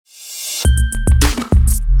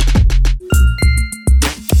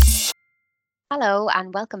Hello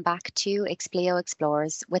and welcome back to Explio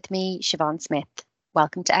Explores with me, Siobhan Smith.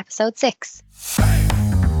 Welcome to episode 6.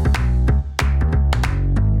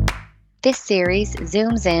 This series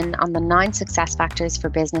zooms in on the 9 success factors for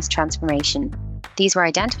business transformation. These were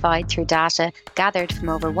identified through data gathered from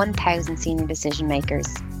over 1,000 senior decision makers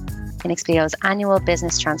in Explio's annual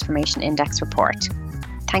Business Transformation Index report.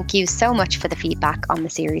 Thank you so much for the feedback on the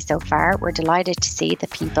series so far. We're delighted to see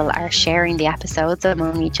that people are sharing the episodes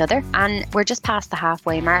among each other. And we're just past the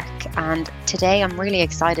halfway mark. And today I'm really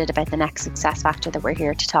excited about the next success factor that we're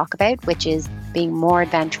here to talk about, which is being more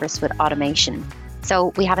adventurous with automation.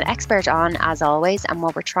 So we have an expert on, as always, and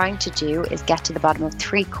what we're trying to do is get to the bottom of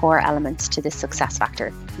 3 core elements to this success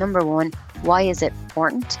factor. Number 1, why is it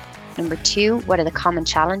important? Number 2, what are the common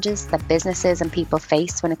challenges that businesses and people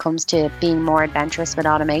face when it comes to being more adventurous with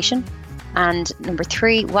automation? And number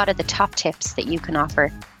 3, what are the top tips that you can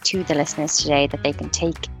offer to the listeners today that they can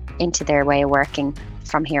take into their way of working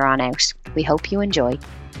from here on out? We hope you enjoy.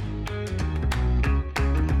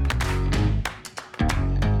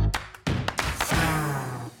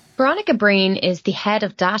 Veronica Breene is the head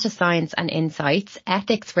of data science and insights,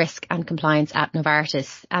 ethics, risk and compliance at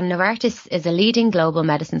Novartis. And Novartis is a leading global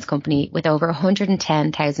medicines company with over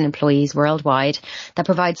 110,000 employees worldwide that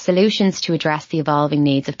provides solutions to address the evolving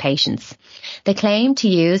needs of patients. They claim to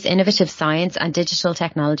use innovative science and digital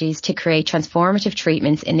technologies to create transformative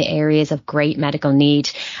treatments in the areas of great medical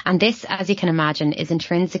need. And this, as you can imagine, is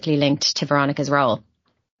intrinsically linked to Veronica's role.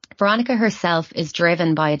 Veronica herself is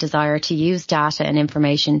driven by a desire to use data and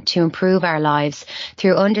information to improve our lives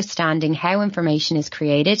through understanding how information is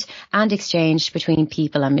created and exchanged between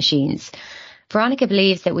people and machines. Veronica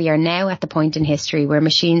believes that we are now at the point in history where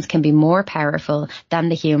machines can be more powerful than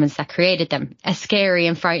the humans that created them. A scary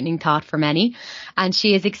and frightening thought for many. And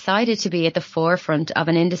she is excited to be at the forefront of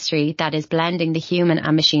an industry that is blending the human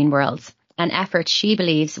and machine worlds, an effort she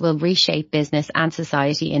believes will reshape business and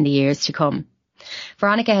society in the years to come.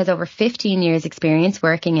 Veronica has over 15 years experience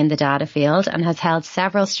working in the data field and has held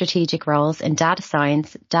several strategic roles in data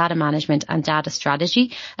science, data management and data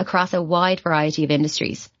strategy across a wide variety of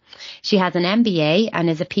industries. She has an MBA and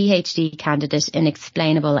is a PhD candidate in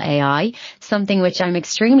explainable AI, something which I'm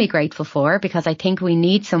extremely grateful for because I think we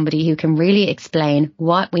need somebody who can really explain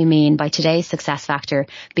what we mean by today's success factor,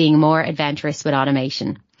 being more adventurous with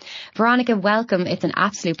automation. Veronica, welcome. It's an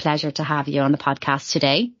absolute pleasure to have you on the podcast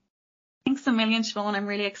today. Thanks a million, Siobhan. I'm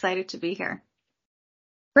really excited to be here.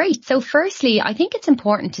 Great. So firstly, I think it's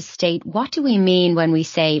important to state, what do we mean when we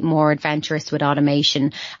say more adventurous with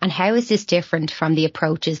automation, and how is this different from the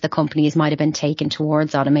approaches the companies might have been taking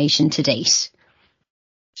towards automation to date?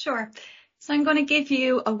 Sure. So I'm going to give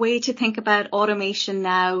you a way to think about automation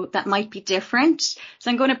now that might be different. So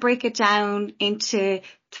I'm going to break it down into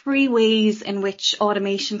 3 ways in which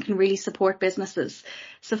automation can really support businesses.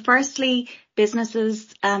 So firstly,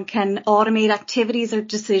 businesses can automate activities or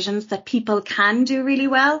decisions that people can do really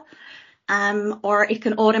well, or it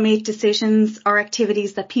can automate decisions or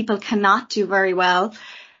activities that people cannot do very well,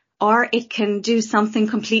 or it can do something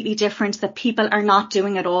completely different that people are not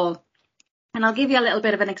doing at all. And I'll give you a little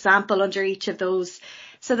bit of an example under each of those.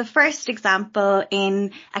 So the first example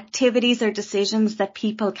in activities or decisions that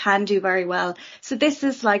people can do very well. So this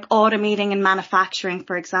is like automating in manufacturing,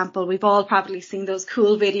 for example. We've all probably seen those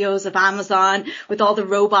cool videos of Amazon with all the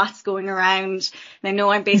robots going around. And I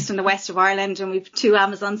know I'm based in the west of Ireland and we've 2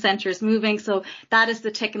 Amazon centres moving. So that is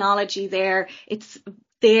the technology there.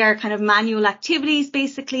 They are kind of manual activities,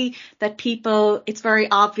 basically, that people, it's very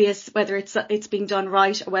obvious whether it's being done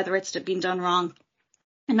right or whether it's being done wrong.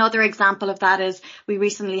 Another example of that is we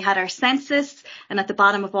recently had our census, and at the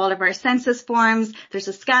bottom of all of our census forms, there's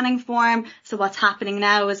a scanning form. So what's happening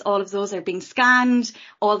now is all of those are being scanned.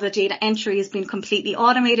 All the data entry has been completely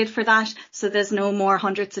automated for that. So there's no more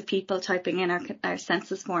hundreds of people typing in our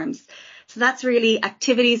census forms. So that's really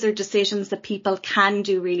activities or decisions that people can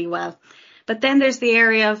do really well. But then there's the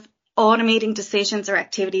area of automating decisions or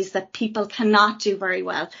activities that people cannot do very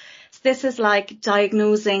well. So this is like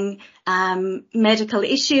diagnosing medical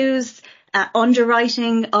issues,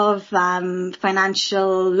 underwriting of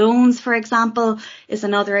financial loans, for example, is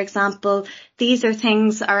another example. These are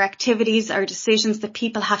things, or activities or decisions that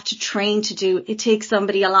people have to train to do. It takes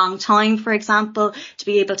somebody a long time, for example, to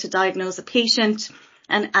be able to diagnose a patient,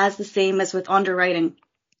 and as the same as with underwriting.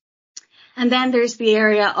 And then there's the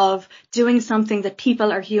area of doing something that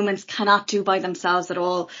people or humans cannot do by themselves at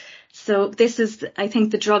all. So this is, I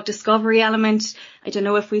think, the drug discovery element. I don't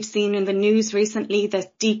know if we've seen in the news recently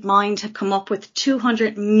that DeepMind have come up with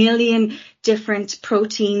 200 million different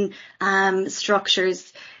protein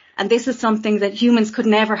structures. And this is something that humans could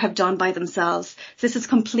never have done by themselves. This is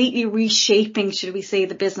completely reshaping, should we say,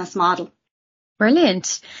 the business model.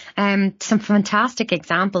 Brilliant. Some fantastic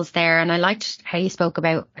examples there. And I liked how you spoke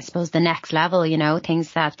about, I suppose, the next level, you know,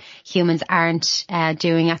 things that humans aren't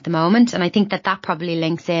doing at the moment. And I think that that probably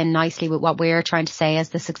links in nicely with what we're trying to say as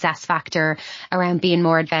the success factor around being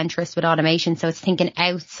more adventurous with automation. So it's thinking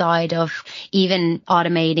outside of even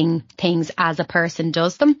automating things as a person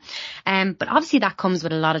does them. But obviously that comes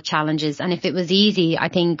with a lot of challenges. And if it was easy, I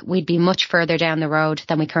think we'd be much further down the road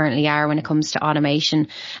than we currently are when it comes to automation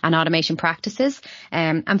and automation practices.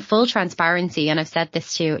 And full transparency, and I've said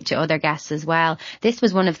this to other guests as well, this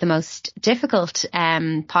was one of the most difficult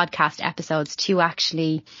podcast episodes to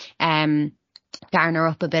actually garner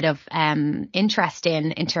up a bit of interest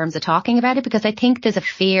in terms of talking about it, because I think there's a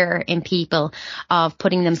fear in people of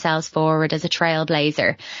putting themselves forward as a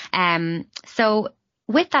trailblazer. So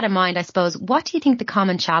with that in mind, I suppose, what do you think the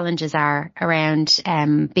common challenges are around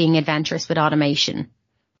being adventurous with automation?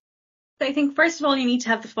 I think, first of all, you need to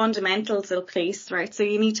have the fundamentals in place, right? So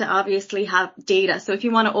you need to obviously have data. So if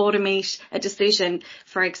you want to automate a decision,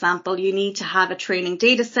 for example, you need to have a training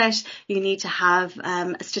data set. You need to have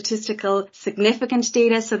a statistical significant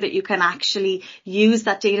data so that you can actually use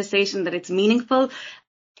that data set and that it's meaningful.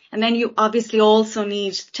 And then you obviously also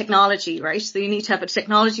need technology, right? So you need to have a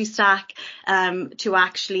technology stack to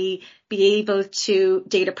actually be able to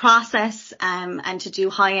data process and to do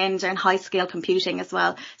high-end and high-scale computing as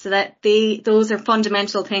well. So that those are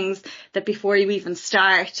fundamental things that before you even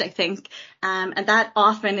start, I think. And that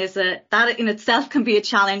often that in itself can be a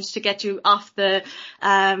challenge to get you off the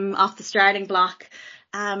starting block.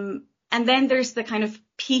 And then there's the kind of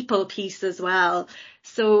people piece as well.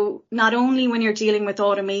 So not only when you're dealing with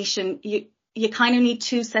automation, you kind of need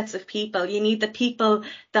two sets of people. You need the people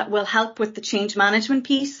that will help with the change management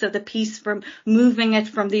piece. So the piece from moving it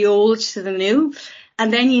from the old to the new.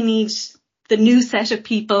 And then you need the new set of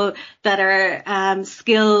people that are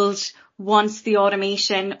skilled once the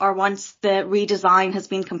automation or once the redesign has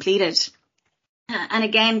been completed. And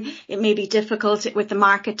again, it may be difficult with the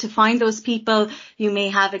market to find those people. You may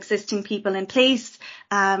have existing people in place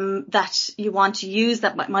that you want to use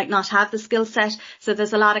that might not have the skill set. So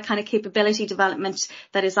there's a lot of kind of capability development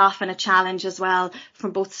that is often a challenge as well,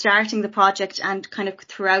 from both starting the project and kind of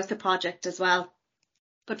throughout the project as well.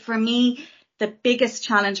 But for me, the biggest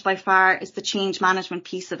challenge by far is the change management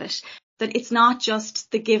piece of it. That it's not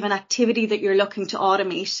just the given activity that you're looking to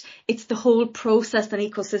automate, it's the whole process and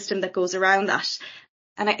ecosystem that goes around that.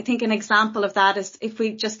 And I think an example of that is if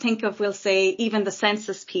we just think of, we'll say, even the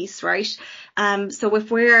census piece, right? So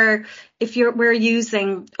if we're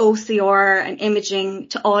using OCR and imaging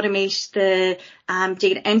to automate the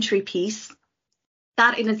data entry piece,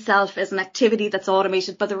 that in itself is an activity that's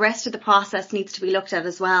automated, but the rest of the process needs to be looked at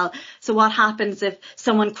as well. So what happens if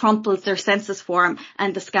someone crumples their census form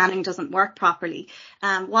and the scanning doesn't work properly?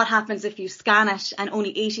 What happens if you scan it and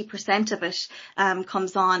only 80% of it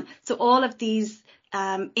comes on? So all of these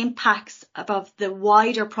impacts of the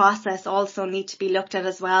wider process also need to be looked at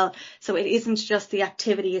as well. So it isn't just the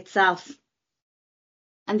activity itself.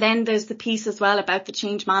 And then there's the piece as well about the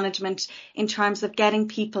change management in terms of getting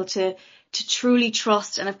people to truly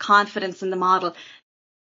trust and have confidence in the model.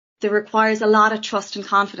 There requires a lot of trust and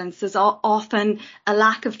confidence. There's often a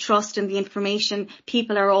lack of trust in the information.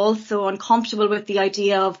 People are also uncomfortable with the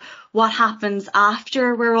idea of what happens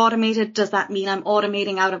after we're automated. Does that mean I'm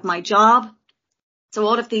automating out of my job? So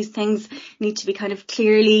all of these things need to be kind of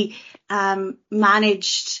clearly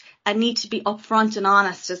managed and need to be upfront and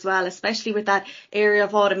honest as well, especially with that area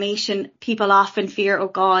of automation. People often fear, oh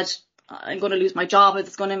God, I'm going to lose my job.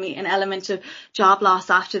 It's going to be an element of job loss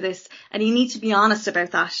after this. And you need to be honest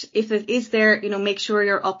about that. If it is there, make sure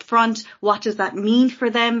you're upfront. What does that mean for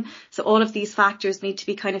them? So all of these factors need to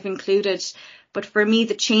be kind of included. But for me,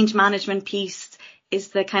 the change management piece is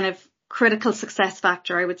the kind of critical success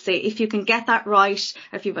factor, I would say. If you can get that right,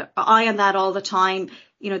 or if you have an eye on that all the time,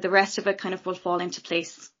 the rest of it kind of will fall into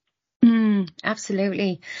place.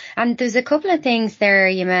 Absolutely. And there's a couple of things there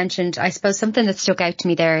you mentioned. I suppose something that stuck out to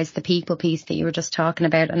me there is the people piece that you were just talking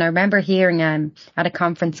about. And I remember hearing at a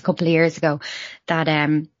conference a couple of years ago that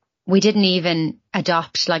we didn't even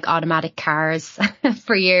adopt like automatic cars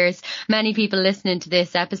for years. Many people listening to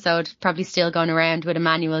this episode probably still going around with a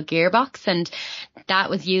manual gearbox, and that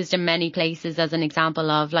was used in many places as an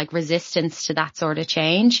example of like resistance to that sort of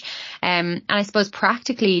change. And I suppose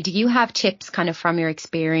practically, do you have tips kind of from your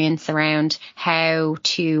experience around how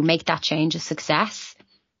to make that change a success?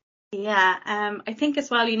 Yeah, I think as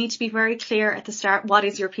well, you need to be very clear at the start, what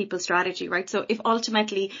is your people strategy, right? So if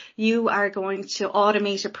ultimately you are going to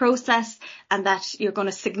automate a process and that you're going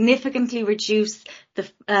to significantly reduce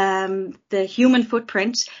the human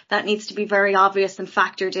footprint, that needs to be very obvious and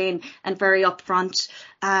factored in and very upfront.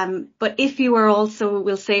 But if you are also,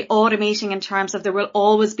 we'll say, automating in terms of there will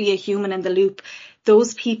always be a human in the loop,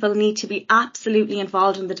 those people need to be absolutely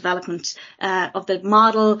involved in the development of the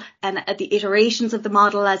model and at the iterations of the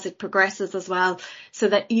model as it progresses as well, so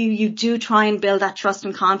that you do try and build that trust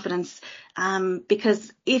and confidence.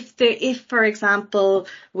 Because if for example,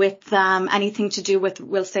 with anything to do with,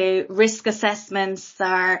 we'll say, risk assessments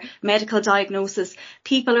or medical diagnosis,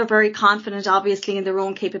 people are very confident, obviously, in their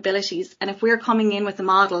own capabilities. And if we're coming in with a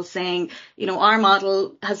model saying, our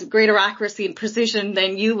model has greater accuracy and precision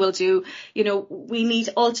than you will do, we need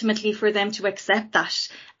ultimately for them to accept that.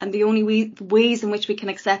 And the only ways in which we can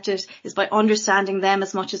accept it is by understanding them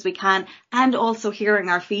as much as we can and also hearing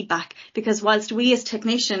our feedback. Because whilst we as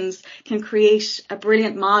technicians can create a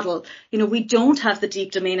brilliant model, we don't have the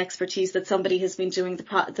deep domain expertise that somebody has been doing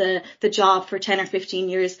the job for 10 or 15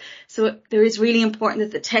 years. So there is really important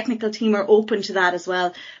that the technical team are open to that as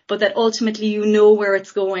well, but that ultimately where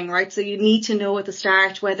it's going, right? So you need to know at the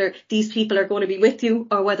start whether these people are going to be with you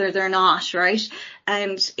or whether they're not, right?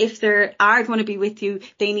 And if they are going to be with you,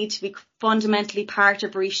 they need to be fundamentally part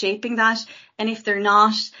of reshaping that. And if they're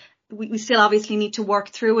not, we still obviously need to work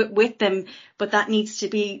through it with them, but that needs to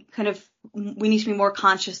be we need to be more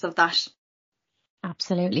conscious of that.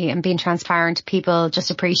 Absolutely. And being transparent, people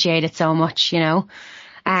just appreciate it so much,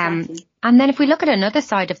 Exactly. And then if we look at another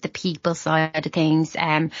side of the people side of things,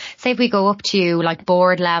 say if we go up to like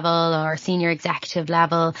board level or senior executive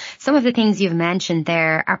level, some of the things you've mentioned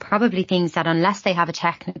there are probably things that, unless they have a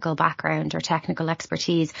technical background or technical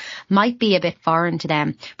expertise, might be a bit foreign to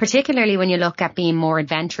them, particularly when you look at being more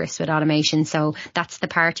adventurous with automation. So that's the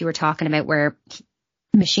part you were talking about where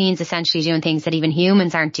machines essentially doing things that even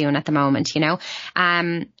humans aren't doing at the moment,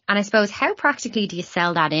 And I suppose, how practically do you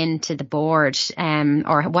sell that into the board?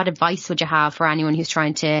 Or what advice would you have for anyone who's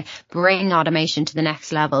trying to bring automation to the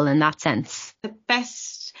next level in that sense? The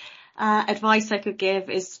best advice I could give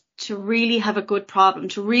is to really have a good problem,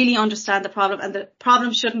 to really understand the problem. And the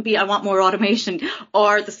problem shouldn't be, I want more automation,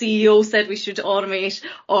 or the CEO said we should automate,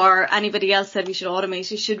 or anybody else said we should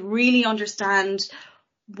automate. You should really understand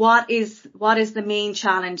what is the main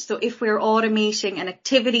challenge. So if we're automating an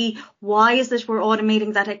activity, why is it we're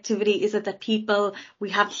automating that activity? Is it that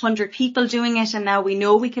we have 100 people doing it and now we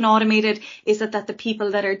know we can automate it? Is it that the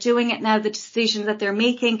people that are doing it now, the decisions that they're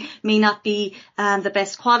making may not be the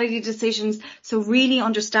best quality decisions? So really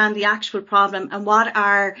understand the actual problem and what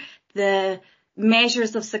are the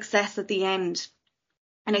measures of success at the end.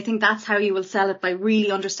 And I think that's how you will sell it, by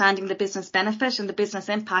really understanding the business benefit and the business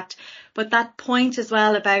impact. But that point as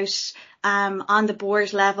well about on the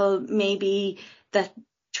board level, maybe that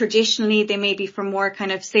traditionally they may be from more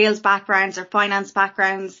kind of sales backgrounds or finance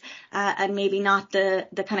backgrounds and maybe not the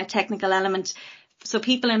kind of technical element. So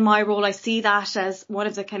people in my role, I see that as one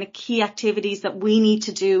of the kind of key activities that we need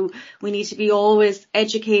to do. We need to be always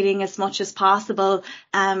educating as much as possible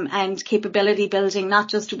and capability building, not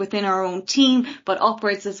just within our own team, but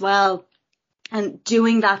upwards as well. And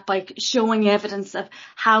doing that by showing evidence of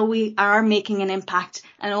how we are making an impact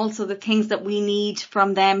and also the things that we need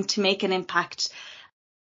from them to make an impact.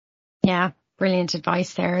 Yeah, brilliant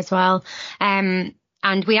advice there as well.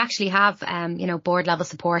 And we actually have, board level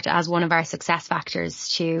support as one of our success factors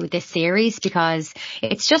to this series, because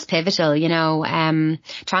it's just pivotal,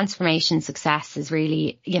 transformation success is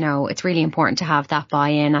really, it's really important to have that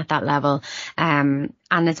buy-in at that level. And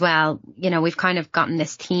as well, we've kind of gotten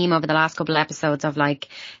this theme over the last couple of episodes of like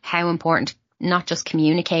how important not just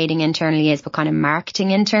communicating internally is, but kind of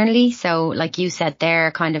marketing internally. So like you said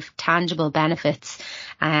there, kind of tangible benefits,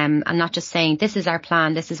 and not just saying, this is our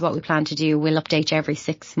plan, this is what we plan to do, we'll update you every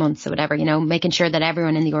 6 months or whatever, making sure that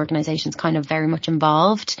everyone in the organization is kind of very much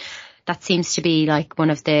involved. That seems to be like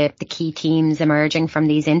one of the key themes emerging from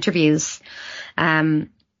these interviews. But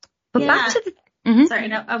back to the... Sorry,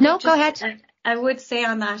 go ahead. I would say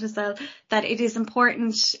on that as well, that it is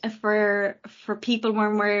important for people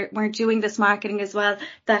when we're doing this marketing as well,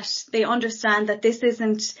 that they understand that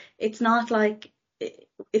it's not like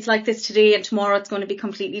it's like this today and tomorrow it's going to be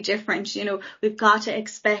completely different. We've got to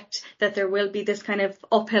expect that there will be this kind of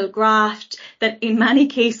uphill graft, that in many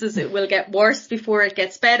cases it will get worse before it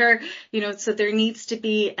gets better, so there needs to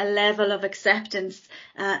be a level of acceptance,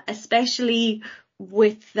 especially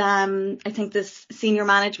I think this senior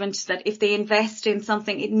management, that if they invest in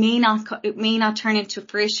something, it may not turn into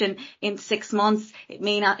fruition in 6 months. It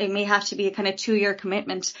may have to be a kind of 2-year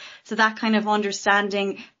commitment. So that kind of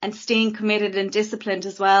understanding and staying committed and disciplined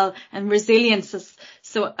as well, and resilience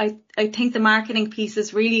so I think the marketing piece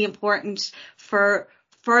is really important for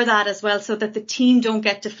that as well, so that the team don't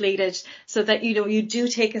get deflated, so that, you do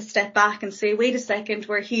take a step back and say, wait a second,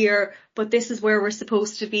 we're here, but this is where we're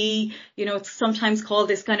supposed to be. It's sometimes called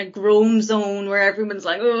this kind of groan zone, where everyone's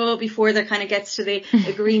like, oh, before there kind of gets to the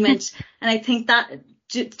agreement. And I think that,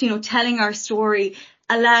 telling our story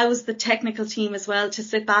allows the technical team as well to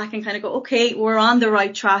sit back and kind of go, okay, we're on the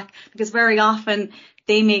right track, because very often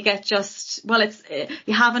they may get you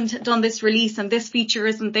haven't done this release, and this feature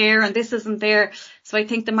isn't there, and this isn't there. So I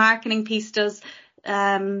think the marketing piece does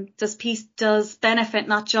benefit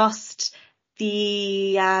not just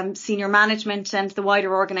the senior management and the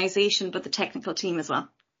wider organization, but the technical team as well.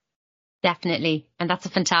 Definitely. And that's a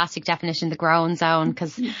fantastic definition, the grown zone,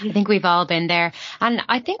 because I think we've all been there. And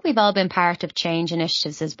I think we've all been part of change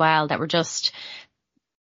initiatives as well, that were just,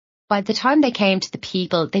 by the time they came to the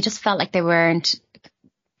people, they just felt like they weren't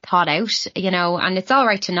thought out, and it's all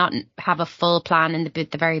right to not have a full plan in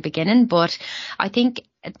the very beginning, but I think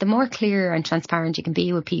the more clear and transparent you can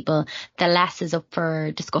be with people, the less is up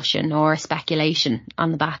for discussion or speculation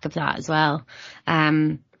on the back of that as well.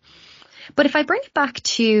 But if I bring it back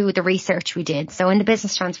to the research we did, so in the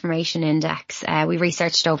Business Transformation Index, we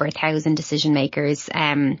researched over 1,000 decision makers.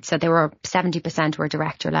 So they were 70% were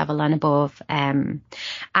director level and above. And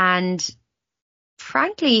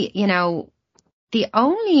frankly, the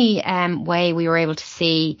only way we were able to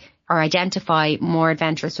see or identify more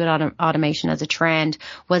adventurous with automation as a trend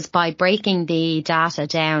was by breaking the data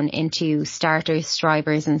down into starters,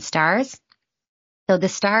 strivers and stars. So the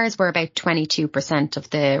stars were about 22% of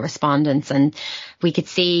the respondents, and we could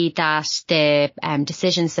see that the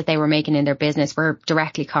decisions that they were making in their business were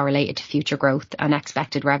directly correlated to future growth and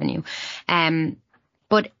expected revenue.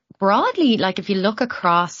 But broadly, like if you look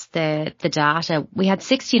across the data, we had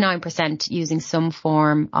 69% using some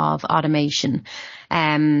form of automation.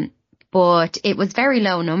 But it was very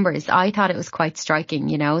low numbers. I thought it was quite striking,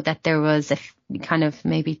 that there was a kind of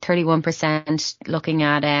maybe 31% looking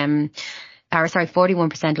at,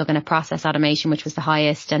 41% looking at process automation, which was the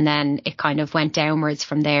highest. And then it kind of went downwards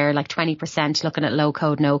from there, like 20% looking at low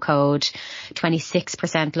code, no code,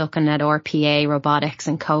 26% looking at RPA, robotics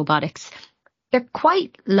and cobotics. They're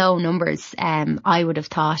quite low numbers, I would have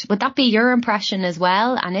thought. Would that be your impression as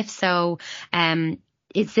well? And if so,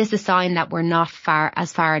 is this a sign that we're not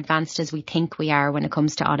as far advanced as we think we are when it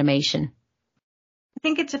comes to automation? I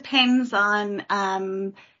think it depends on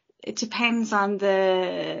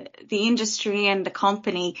the industry and the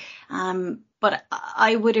company. But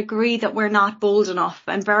I would agree that we're not bold enough.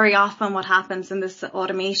 And very often what happens in this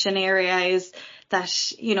automation area is that,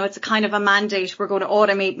 it's a kind of a mandate. We're going to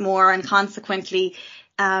automate more, and consequently,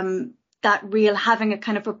 that having a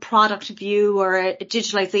kind of a product view or a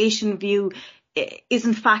digitalization view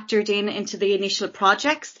isn't factored into the initial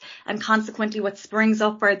projects. And consequently, what springs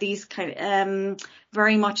up are these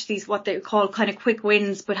very much these what they call kind of quick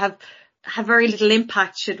wins, but have very little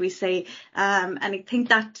impact, should we say. And I think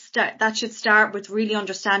that should start with really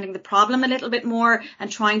understanding the problem a little bit more, and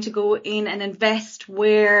trying to go in and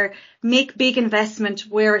make big investment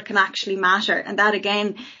where it can actually matter. And that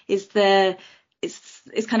again is kind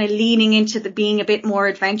of leaning into the being a bit more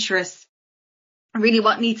adventurous. Really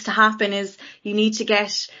what needs to happen is you need to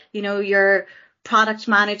get, your product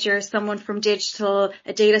manager, someone from digital,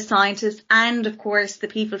 a data scientist, and of course the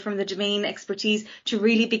people from the domain expertise to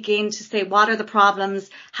really begin to say, what are the problems?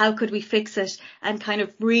 How could we fix it? And kind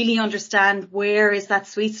of really understand where is that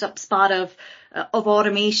sweet spot of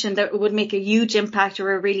automation that would make a huge impact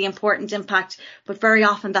or a really important impact. But very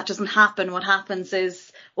often that doesn't happen. What happens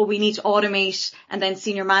is, we need to automate, and then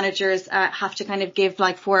senior managers have to kind of give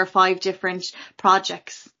like 4 or 5 different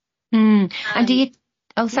projects. And do you,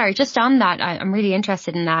 just on that, I'm really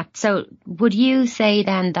interested in that. So would you say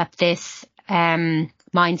then that this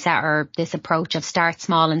mindset or this approach of start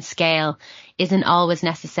small and scale isn't always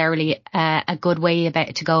necessarily a good way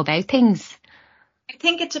to go about things? I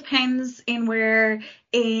think it depends in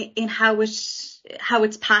how it's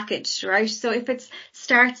packaged, right? So if it's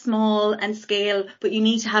start small and scale, but you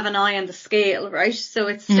need to have an eye on the scale, right? So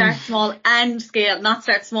it's start small and scale, not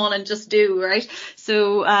start small and just do, right?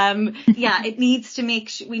 So, we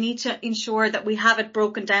need to ensure that we have it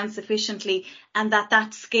broken down sufficiently, and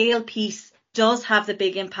that scale piece does have the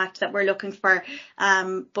big impact that we're looking for.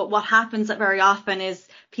 But what happens very often is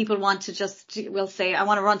people want to will say, I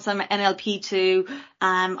want to run some NLP to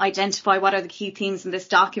identify what are the key themes in this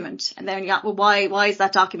document. And then, well, why is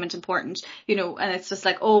that document important? And it's just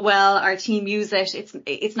like, oh, well, our team use it.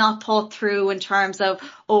 It's not thought through in terms of,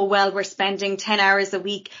 oh, well, we're spending 10 hours a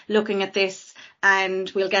week looking at this,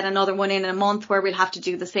 and we'll get another one in a month where we'll have to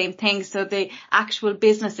do the same thing. So the actual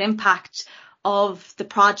business impact of the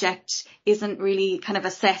project isn't really kind of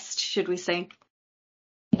assessed, should we say.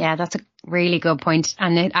 Yeah, that's a really good point.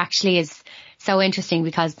 And it actually is so interesting,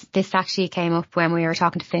 because this actually came up when we were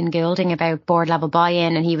talking to Finn Goulding about board level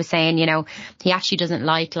buy-in, and he was saying, he actually doesn't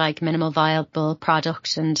like minimal viable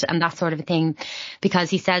product and that sort of a thing,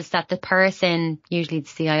 because he says that the person, usually the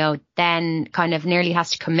CIO, then kind of nearly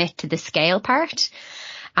has to commit to the scale part.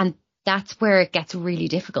 And that's where it gets really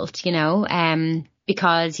difficult,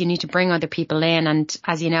 because you need to bring other people in. And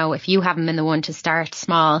as you know, if you haven't been the one to start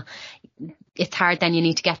small, it's hard, then you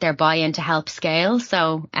need to get their buy-in to help scale.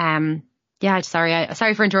 So,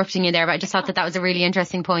 sorry for interrupting you there, but I just thought that was a really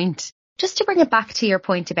interesting point. Just to bring it back to your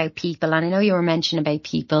point about people, and I know you were mentioning about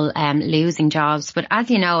people losing jobs, but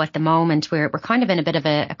as you know, at the moment, we're kind of in a bit of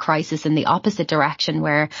a crisis in the opposite direction,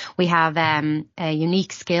 where we have a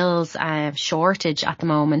unique skills shortage at the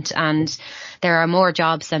moment, and there are more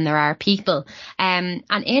jobs than there are people. And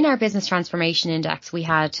in our Business Transformation Index, we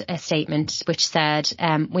had a statement which said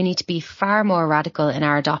we need to be far more radical in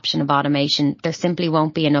our adoption of automation. There simply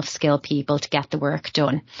won't be enough skilled people to get the work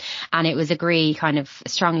done. And it was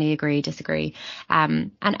strongly agree, disagree.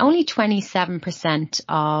 And only 27%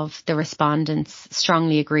 of the respondents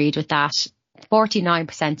strongly agreed with that.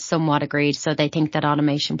 49% somewhat agreed, so they think that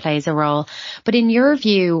automation plays a role. But in your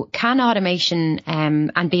view, can automation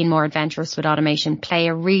and being more adventurous with automation play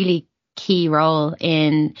a really key role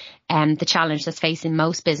in the challenge that's facing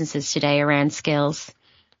most businesses today around skills?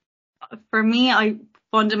 For me, I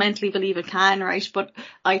fundamentally believe it can, right? But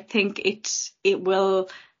I think it will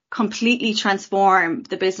completely transform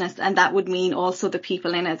the business, and that would mean also the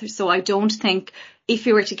people in it. So I don't think if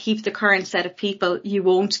you were to keep the current set of people, you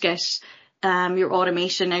won't get your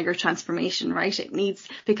automation or your transformation, right?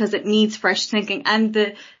 Because it needs fresh thinking, and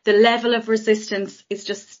the level of resistance is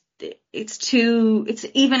just, it's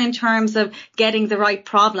even in terms of getting the right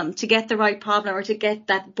problem, to get the right problem, or to get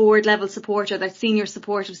that board level support or that senior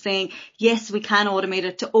support of saying, yes, we can automate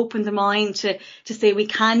it, to open the mind to say we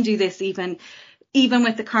can do this. Even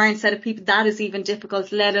with the current set of people, that is even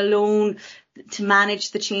difficult, let alone to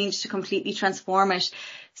manage the change, to completely transform it.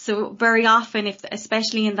 So very often,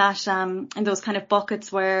 especially in that, in those kind of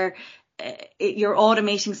buckets where you're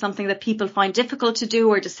automating something that people find difficult to do,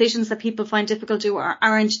 or decisions that people find difficult to do, or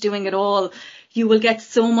aren't doing at all, you will get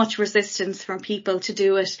so much resistance from people to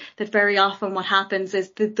do it, that very often what happens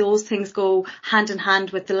is that those things go hand in hand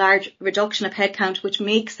with the large reduction of headcount, which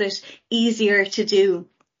makes it easier to do.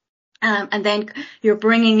 And then you're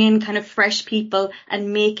bringing in kind of fresh people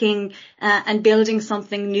and making and building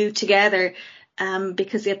something new together,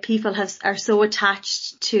 because people are so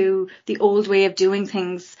attached to the old way of doing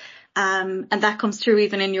things, and that comes through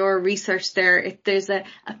even in your research there.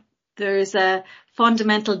 There's a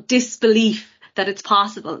fundamental disbelief that it's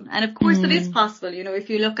possible, and of course it is possible. If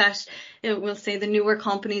you look at, we'll say, the newer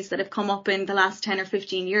companies that have come up in the last 10 or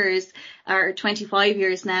 15 years or 25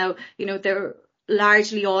 years now, they're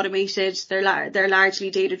largely automated, they're largely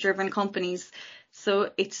data-driven companies. So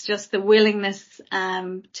it's just the willingness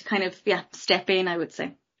to kind of step in, I would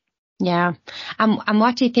say. Yeah. And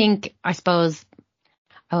what do you think, I suppose,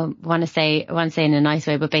 I want to say in a nice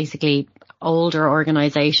way, but basically older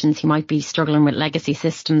organizations who might be struggling with legacy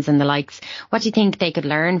systems and the likes, what do you think they could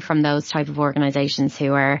learn from those type of organizations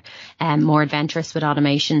who are more adventurous with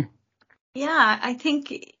automation? Yeah, I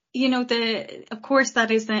think, of course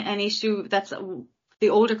that is an issue. That's the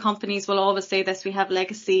older companies will always say this, we have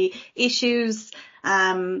legacy issues.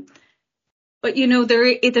 But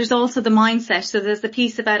there's also the mindset. So there's the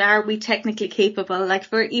piece about, are we technically capable? Like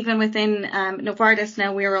even within Novartis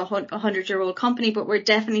now, we're a 100-year-old company, but we're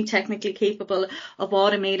definitely technically capable of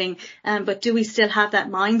automating. But do we still have that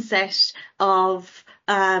mindset of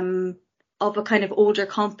a kind of older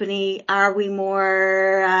company? Are we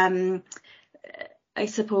more, I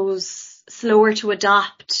suppose, slower to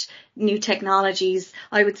adopt new technologies?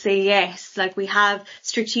 I would say yes. Like, we have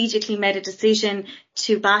strategically made a decision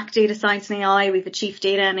to back data science and AI. We have a chief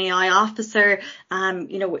data and AI officer.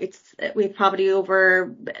 It's we've probably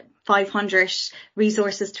over 500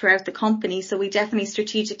 resources throughout the company. So we definitely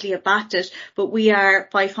strategically have backed it, but we are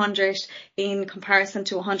 500 in comparison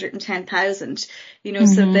to 110,000, you know,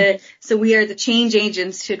 so we are the change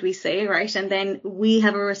agents, should we say, right? And then we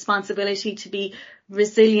have a responsibility to be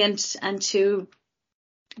resilient and to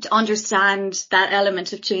understand that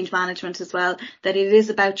element of change management as well, that it is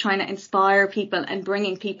about trying to inspire people and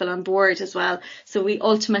bringing people on board as well. So we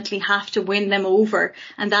ultimately have to win them over.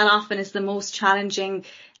 And that often is the most challenging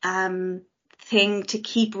thing to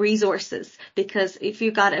keep resources, because if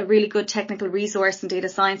you've got a really good technical resource in data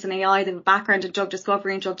science and AI, they have a background in drug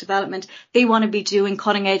discovery and drug development, they want to be doing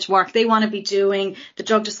cutting edge work. They want to be doing the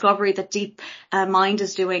drug discovery that Deep Mind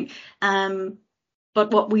is doing.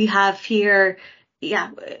 But what we have here,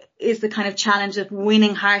 is the kind of challenge of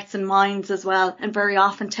winning hearts and minds as well. And very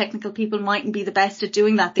often technical people mightn't be the best at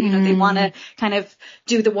doing that. They, you know, they want to kind of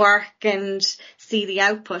do the work and see the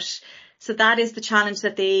output. So that is the challenge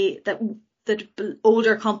that that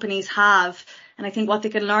older companies have. And I think what they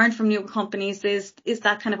can learn from newer companies is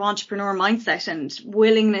that kind of entrepreneur mindset and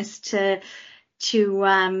willingness to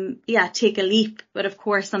take a leap. But of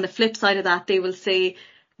course, on the flip side of that, they will say,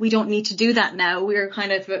 we don't need to do that now.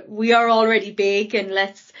 We are already big, and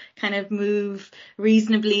let's kind of move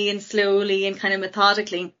reasonably and slowly and kind of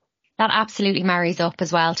methodically. That absolutely marries up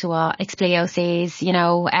as well to what Explio sees, you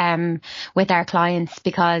know, with our clients,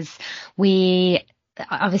 because we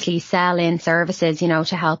obviously sell in services, you know,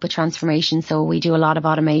 to help with transformation. So we do a lot of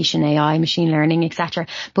automation, AI, machine learning, etc.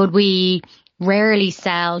 But we rarely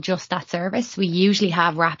sell just that service. We usually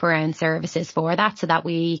have wraparound services for that, so that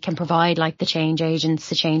we can provide like the change agents,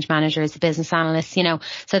 the change managers, the business analysts, you know,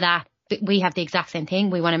 so that we have the exact same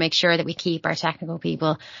thing. We want to make sure that we keep our technical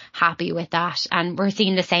people happy with that. And we're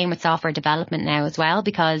seeing the same with software development now as well,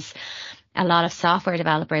 because a lot of software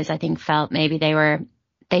developers, I think, felt maybe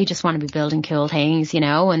they just want to be building cool things, you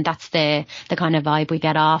know, and that's the kind of vibe we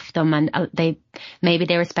get off them. And they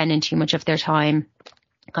were spending too much of their time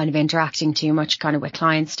kind of interacting too much kind of with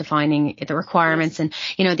clients, defining the requirements and,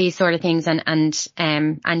 you know, these sort of things. And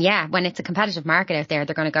yeah, when it's a competitive market out there,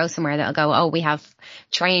 they're going to go somewhere that'll go, oh, we have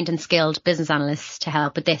trained and skilled business analysts to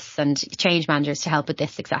help with this and change managers to help with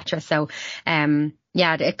this, etc. So,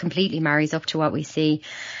 yeah, it completely marries up to what we see.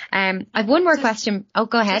 I've one more question. Oh,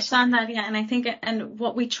 go ahead. Just on that, yeah. And I think, and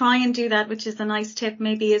what we try and do that, which is a nice tip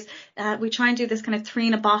maybe, is we try and do this kind of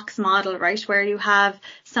 3-in-a-box model, right? Where you have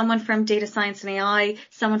someone from data science and AI,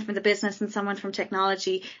 someone from the business, and someone from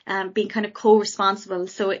technology, being kind of co-responsible.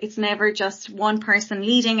 So it's never just one person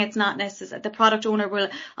leading. It's not necessarily, the product owner will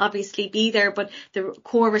obviously be there, but the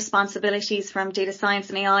core responsibilities from data science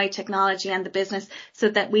and AI, technology, and the business, so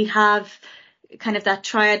that we have kind of that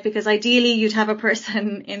triad, because ideally you'd have a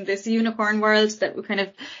person in this unicorn world that kind of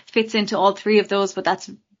fits into all three of those, but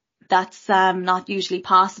that's not usually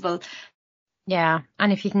possible. Yeah.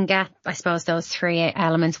 And if you can get, I suppose, those three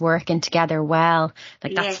elements working together well,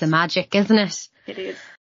 like that's the magic, isn't it? It is.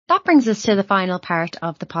 That brings us to the final part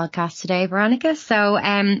of the podcast today, Veronica. So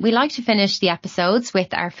we like to finish the episodes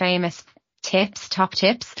with our famous top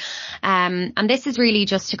tips. And this is really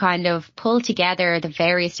just to kind of pull together the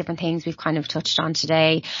various different things we've kind of touched on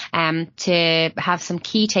today, to have some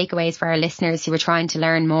key takeaways for our listeners who are trying to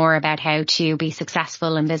learn more about how to be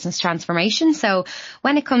successful in business transformation. So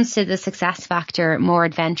when it comes to the success factor, more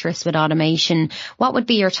adventurous with automation, what would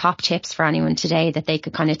be your top tips for anyone today that they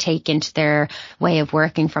could kind of take into their way of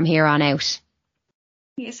working from here on out?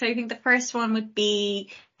 Yeah, so I think the first one would be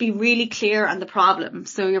really clear on the problem.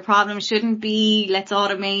 So your problem shouldn't be let's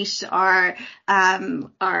automate,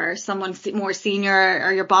 or someone more senior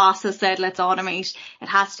or your boss has said let's automate. It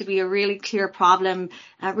has to be a really clear problem.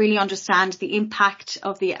 Really understand the impact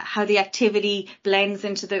of how the activity blends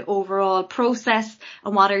into the overall process,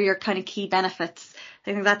 and what are your kind of key benefits.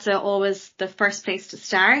 I think that's always the first place to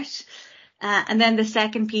start. And then the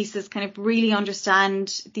second piece is kind of really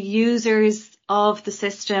understand the users of the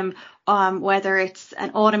system, whether it's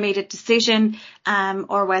an automated decision,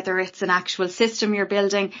 or whether it's an actual system you're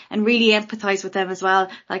building, and really empathize with them as well.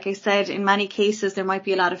 Like I said, in many cases, there might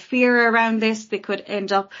be a lot of fear around this. They could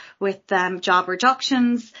end up with job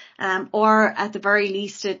reductions, or at the very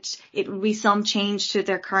least, it will be some change to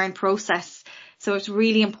their current process. So it's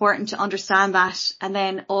really important to understand that, and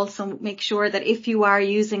then also make sure that if you are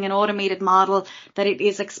using an automated model, that it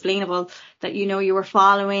is explainable, that you know you are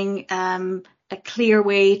following a clear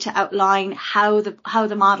way to outline how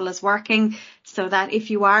the model is working, so that if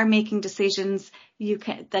you are making decisions,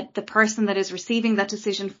 that the person that is receiving that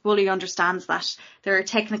decision fully understands that. There are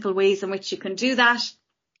technical ways in which you can do that.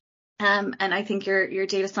 And I think your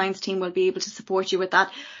data science team will be able to support you with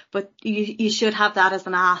that, but you should have that as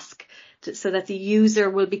an ask. so that the user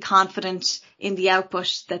will be confident in the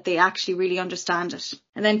output, that they actually really understand it.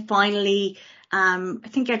 And then finally, I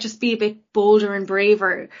think just be a bit bolder and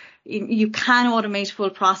braver. You can automate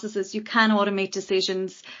full processes, you can automate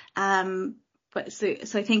decisions, but so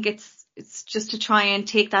I think it's just to try and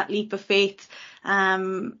take that leap of faith,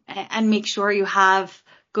 and make sure you have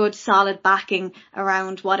good solid backing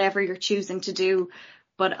around whatever you're choosing to do.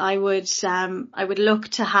 But I would look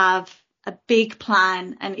to have a big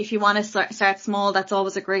plan, and if you want to start small, that's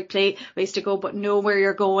always a great place to go, but know where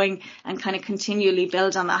you're going and kind of continually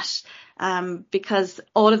build on that. Because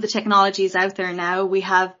all of the technology is out there now. We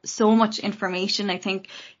have so much information. I think,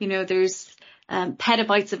 there's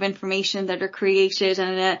petabytes of information that are created on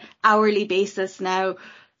an hourly basis now.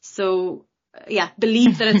 So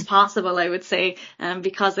believe that it's possible, I would say,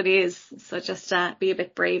 because it is. So just be a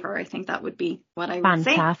bit braver. I think that would be what I would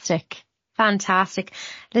say. Fantastic.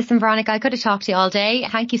 Listen, Veronica, I could have talked to you all day.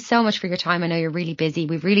 Thank you so much for your time. I know you're really busy.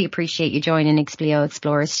 We really appreciate you joining Explio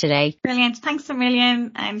Explorers today. Brilliant. Thanks a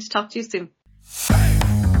million, and talk to you soon.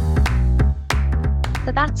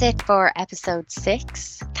 So that's it for episode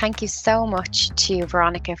 6. Thank you so much to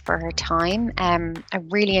Veronica for her time. I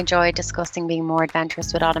really enjoyed discussing being more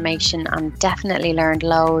adventurous with automation, and definitely learned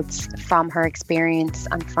loads from her experience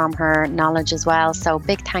and from her knowledge as well. So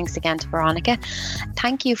big thanks again to Veronica.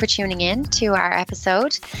 Thank you for tuning in to our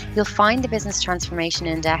episode. You'll find the Business Transformation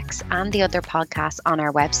Index and the other podcasts on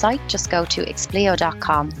our website. Just go to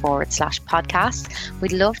explio.com/podcast.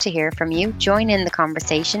 We'd love to hear from you. Join in the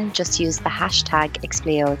conversation. Just use the hashtag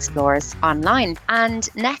Explio Explorers online. And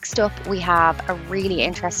next up, we have a really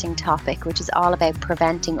interesting topic, which is all about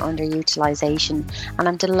preventing underutilization. And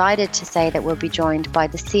I'm delighted to say that we'll be joined by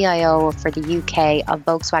the CIO for the UK of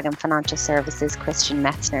Volkswagen Financial Services, Christian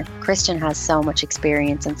Metzner. Christian has so much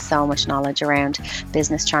experience and so much knowledge around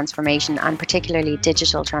business transformation, and particularly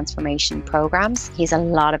digital transformation programs. He's a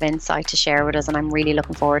lot of insight to share with us, and I'm really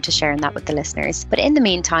looking forward to sharing that with the listeners. But in the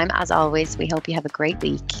meantime, as always, we hope you have a great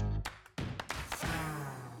week.